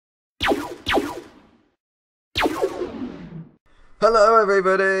Hello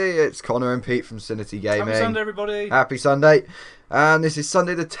everybody, it's Connor and Pete from Cinity Gaming. Happy Sunday, everybody. Happy Sunday. And this is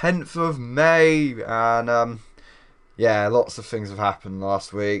Sunday the 10th of May. And yeah, lots of things have happened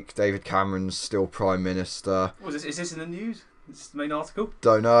last week. David Cameron's still Prime Minister. Is this in the news? Is this the main article?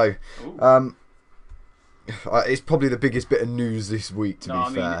 Don't know. Ooh. It's probably the biggest bit of news this week, to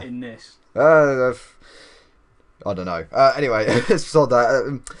be fair. I mean in this. I don't know. Anyway, let's sod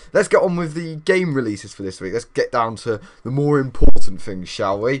that. Let's get on with the game releases for this week. Let's get down to the more important things,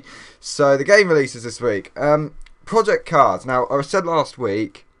 shall we? So, the game releases this week. Project Cars. Now, I said last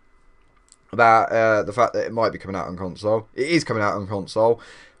week about the fact that it might be coming out on console. It is coming out on console.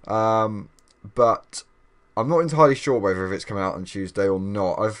 But I'm not entirely sure whether it's coming out on Tuesday or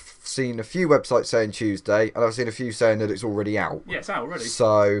not. I've seen a few websites saying Tuesday, and I've seen a few saying that it's already out. Yeah, it's out already.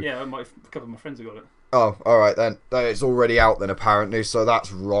 So yeah, a couple of my friends have got it. Oh, alright then. It's already out then, apparently, so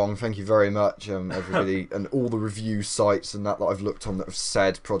that's wrong. Thank you very much, everybody, and all the review sites and that I've looked on that have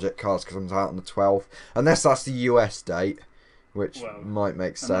said Project Cars comes out on the 12th. Unless that's the US date, which might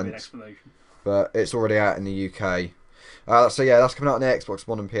make sense. Might be an explanation. But it's already out in the UK. So yeah, that's coming out on the Xbox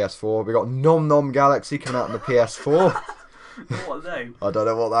One and PS4. We got Nom Nom Galaxy coming out on the PS4. What are they? I don't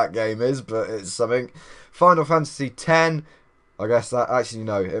know what that game is, but it's something. Final Fantasy X. I guess that, actually,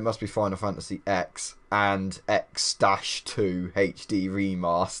 no, it must be Final Fantasy X and X-2 HD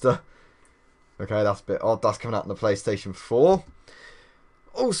Remaster. Okay, that's a bit odd. That's coming out on the PlayStation 4.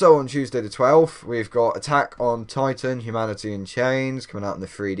 Also on Tuesday the 12th, we've got Attack on Titan, Humanity in Chains, coming out on the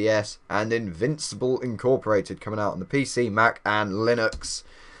 3DS, and Invincible Incorporated, coming out on the PC, Mac, and Linux.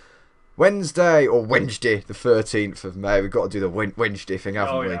 Wednesday the 13th of May. We've got to do the Wednesday thing,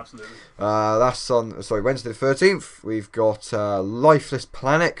 haven't we? Yeah, absolutely. That's on, Wednesday the 13th. We've got Lifeless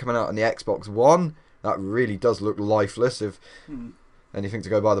Planet coming out on the Xbox One. That really does look lifeless, if anything to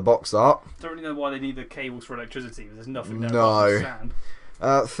go by the box art. Don't really know why they need the cables for electricity, because there's nothing there. No. Sand.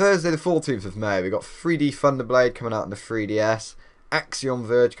 Thursday the 14th of May. We've got 3D Thunderblade coming out on the 3DS. Axiom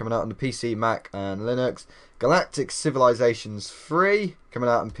Verge coming out on the PC, Mac, and Linux. Galactic Civilizations 3 coming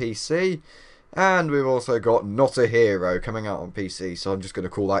out on PC, and we've also got Not a Hero coming out on PC, so I'm just going to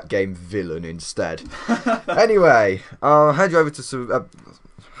call that game Villain instead. Anyway, I'll hand you over to some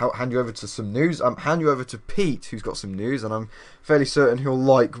news. Hand you over to Pete, who's got some news, and I'm fairly certain he'll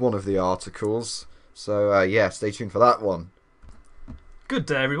like one of the articles. So yeah, stay tuned for that one. Good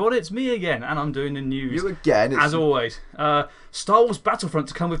day, everybody. It's me again, and I'm doing the news. You again? As always. Star Wars Battlefront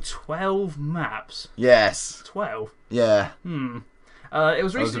to come with 12 maps. Yes. 12? Yeah. It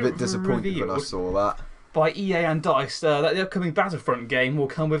was recently I was a bit disappointed when I saw that. By EA and DICE that the upcoming Battlefront game will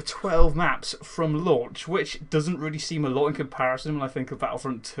come with 12 maps from launch, which doesn't really seem a lot in comparison when I think of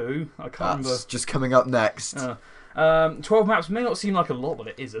Battlefront 2. I can't remember. That's just coming up next. 12 maps may not seem like a lot, but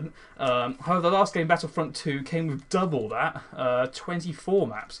it isn't. However, the last game, Battlefront 2, came with double that, 24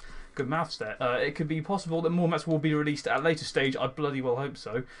 maps. Good maths there. It could be possible that more maps will be released at a later stage, I bloody well hope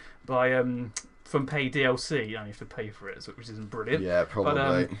so, by from paid DLC. You don't have to pay for it, which isn't brilliant. Yeah,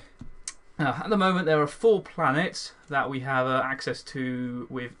 probably. But, at the moment, there are 4 planets that we have access to,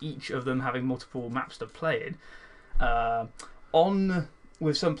 with each of them having multiple maps to play in.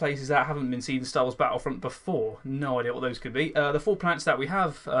 With some places that haven't been seen in Star Wars Battlefront before. No idea what those could be. The 4 planets that we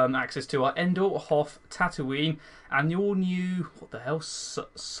have access to are Endor, Hoth, Tatooine, and the all-new, what the hell,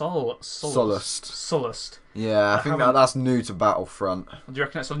 Solust. Yeah, I think that's new to Battlefront. Do you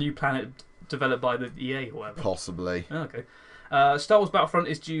reckon that's a new planet developed by the EA or whatever? Possibly. Oh, okay. Star Wars Battlefront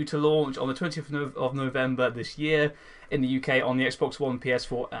is due to launch on the 20th of November this year in the UK on the Xbox One,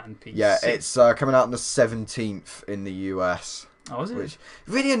 PS4 and PC. Yeah, it's coming out on the 17th in the US. Oh, is it? Which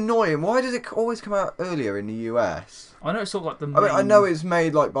really annoying. Why does it always come out earlier in the US? I know it's sort of like the main... I mean, I know it's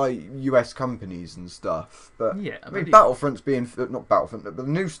made like by US companies and stuff, but yeah, I mean, Battlefront's being not Battlefront, but the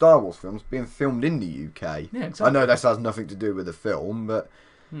new Star Wars film's being filmed in the UK. Yeah, exactly. I know this has nothing to do with the film, but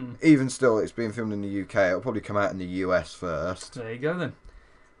even still, it's being filmed in the UK. It'll probably come out in the US first. There you go then.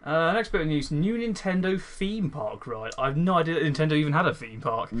 Next bit of news: new Nintendo theme park ride. I've no idea that Nintendo even had a theme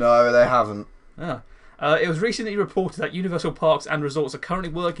park. No, they haven't. It was recently reported that Universal Parks and Resorts are currently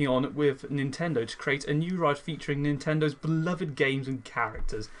working on with Nintendo to create a new ride featuring Nintendo's beloved games and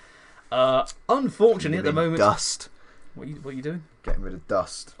characters. Unfortunately, at the moment, dust. What are you doing? Getting rid of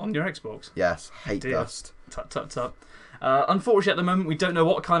dust On your Xbox? Yes, hate dust. Tut. Unfortunately, at the moment, we don't know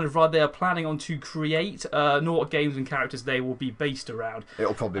what kind of ride they are planning on to create, nor what games and characters they will be based around.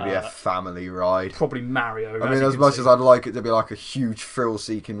 It'll probably be a family ride. Probably Mario. I mean, as much as I'd like it to be like a huge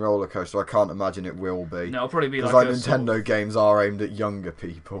thrill-seeking roller coaster, I can't imagine it will be. No, it'll probably be Nintendo games are aimed at younger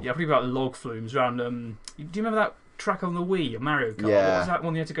people. Yeah, probably about log flumes around. Do you remember that track on the Wii, or Mario Kart. Yeah. What was that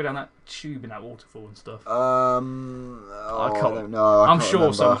one? You had to go down that tube in that waterfall and stuff. I don't know. I I'm can't sure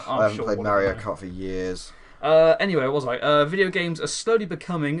remember. I'm I haven't sure played one of Mario them Kart for years. Anyway, what was I? Video games are slowly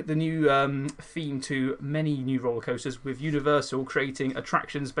becoming the new theme to many new roller coasters, with Universal creating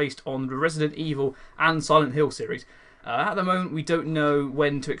attractions based on the Resident Evil and Silent Hill series. At the moment, we don't know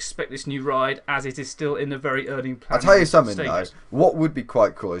when to expect this new ride, as it is still in the very early planning I'll tell you something stages. though. What would be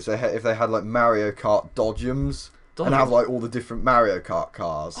quite cool is if they had like Mario Kart Dodgems and have like all the different Mario Kart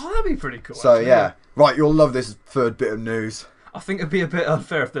cars. Oh, that'd be pretty cool. So actually, yeah, right. You'll love this third bit of news. I think it'd be a bit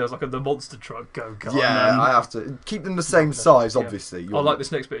unfair if there was like the monster truck go-kart. Yeah, I have to keep them the same size. Obviously, I like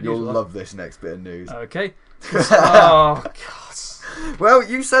this next bit of news. You'll love this next bit of news. Okay. Oh God. Well,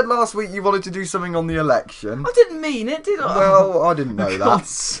 you said last week you wanted to do something on the election. I didn't mean it, did I? Well, I didn't know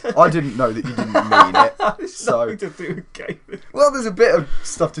that. I didn't know that you didn't mean it. It's nothing to do with gaming. Well, there's a bit of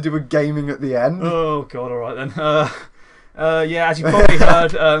stuff to do with gaming at the end. Oh God! All right then. Yeah, as you probably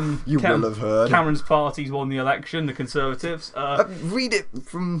heard, You will have heard. Cameron's party's won the election, the Conservatives. Read it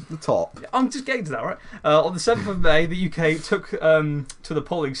from the top. I'm just getting to that, right? On the 7th of May, the UK took to the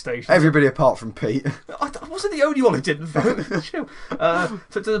polling stations. Everybody apart from Pete. I wasn't the only one who didn't vote. Chill.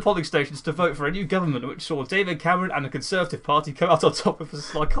 Took to the polling stations to vote for a new government, which saw David Cameron and the Conservative Party come out on top of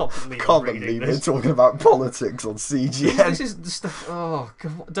us. I can't believe I'm reading we're this. talking about politics on CGN. This is the stuff. Oh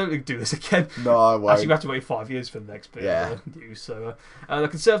God! Don't do this again. No, I won't. Actually, we have to wait 5 years for the next bit Yeah. of news. So, the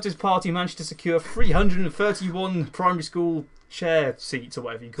Conservative Party managed to secure 331 primary school chair seats, or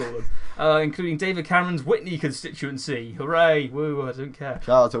whatever you call them, including David Cameron's Whitney constituency. Hooray! Woo! I don't care.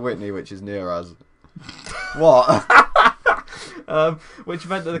 Shout out to Whitney, which is near us. What? Which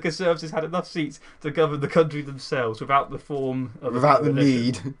meant that the Conservatives had enough seats to govern the country themselves without the form of Without the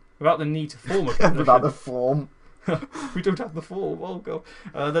coalition. need. Without the need to form a coalition. Without the form. We don't have the form. Oh God!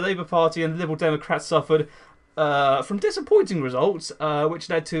 The Labour Party and the Liberal Democrats suffered from disappointing results, which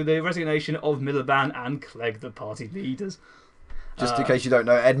led to the resignation of Miliband and Clegg, the party leaders. Just in case you don't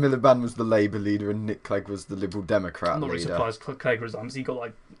know, Ed Miliband was the Labour leader and Nick Clegg was the Liberal Democrat I'm not really leader. surprised Clegg resigned, because he got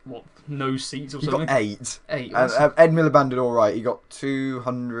like what, no seats or He something. got 8. 8. And Ed Miliband did all right. He got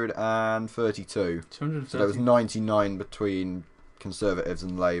 232. 230. So there was 99 between Conservatives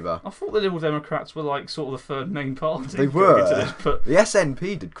and Labour. I thought the Liberal Democrats were like sort of the third main party. They going were. into this, but The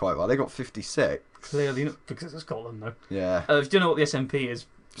SNP did quite well. They got 56. clearly not, because it's Scotland though. Yeah. If you don't know what the SNP is,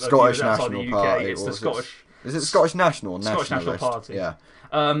 Scottish outside National the UK, Party. it's the Scottish. Is it the Scottish National or Scottish National Nationalist? Party. Yeah.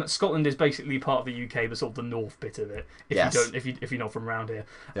 Scotland is basically part of the UK, but sort of the north bit of it. If Yes. you don't, if you're not from around here.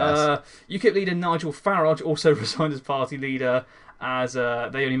 Yes. UKIP leader Nigel Farage also resigned as party leader, as they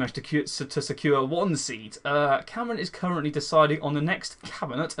only managed to secure 1 seat. Cameron is currently deciding on the next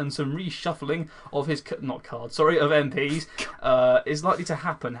cabinet, and some reshuffling of his of MPs is likely to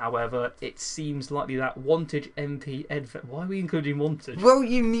happen. However, it seems likely that Wantage MP Ed. Why are we including Wantage? Well,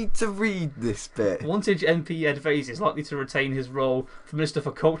 you need to read this bit. Wantage MP Ed Vaizey is likely to retain his role for Minister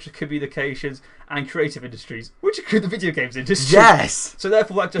for Culture, Communications and Creative Industries, which include the video games industry. Yes! So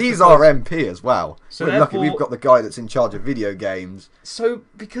therefore, that just He's our MP as well. So We're lucky therefore- we've got the guy that's in charge of video games. So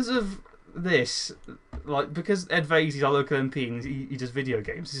because of this, because Ed Vaizey's our local MP and he does video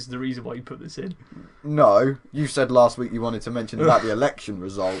games, this is the reason why you put this in. No, you said last week you wanted to mention about the election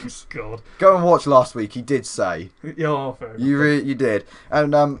results. God. Go and watch last week. He did say. Yeah, fair enough. You did.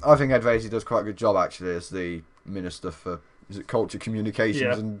 And I think Ed Vaizey does quite a good job, actually, as the Minister for Culture,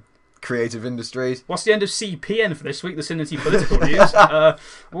 Communications and Creative Industries. What's the end of CPN for this week, the Cinity Political News?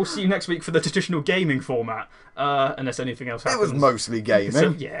 We'll see you next week for the traditional gaming format, unless anything else happens. It was mostly gaming. So,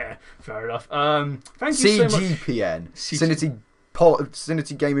 yeah, fair enough. Thank you so much. CGPN.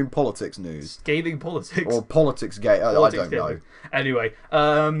 Cinity Gaming Politics News. Gaming politics. Or Politics Gate. I don't know. Anyway,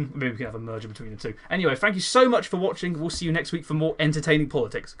 maybe we can have a merger between the two. Anyway, thank you so much for watching. We'll see you next week for more entertaining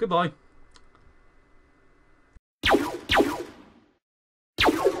politics. Goodbye.